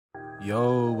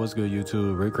Yo, what's good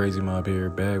YouTube? Rick Crazy Mob here,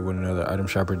 back with another item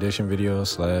shop prediction video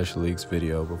 / leaks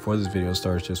video. Before this video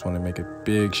starts, just want to make a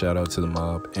big shout out to the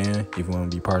mob, and if you want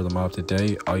to be part of the mob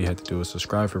today, all you have to do is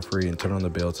subscribe for free and turn on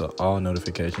the bell to all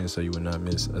notifications so you will not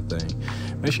miss a thing.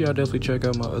 Make sure y'all definitely check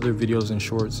out my other videos and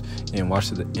shorts and watch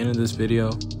to the end of this video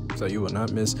so you will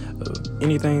not miss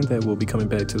anything that will be coming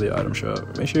back to the item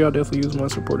shop. Make sure y'all definitely use my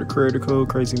supporter creator code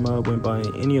CrazyMob when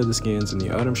buying any of the skins in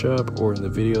the item shop or in the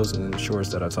videos and shorts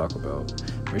that I talk about.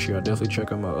 Make sure y'all definitely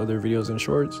check out my other videos and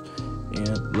shorts,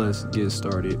 and let's get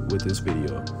started with this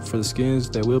video. For the skins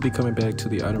that will be coming back to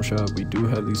the item shop, we do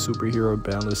have these superhero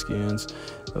boundless skins.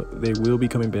 They will be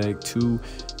coming back to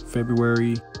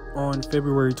February. On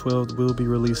February 12th, we'll be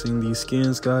releasing these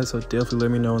skins, guys, so definitely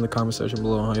let me know in the comment section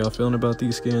below how y'all feeling about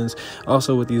these skins.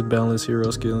 Also, with these boundless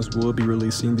hero skins, we'll be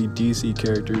releasing the DC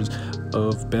characters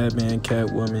of Batman,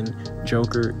 Catwoman,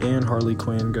 Joker, and Harley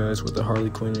Quinn, guys, with the Harley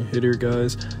Quinn hitter,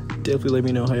 guys. Definitely let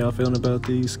me know how y'all feeling about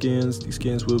these skins. These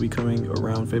skins will be coming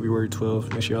around February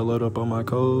 12th. Make sure y'all load up on my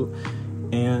code,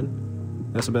 and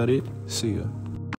that's about it. See ya.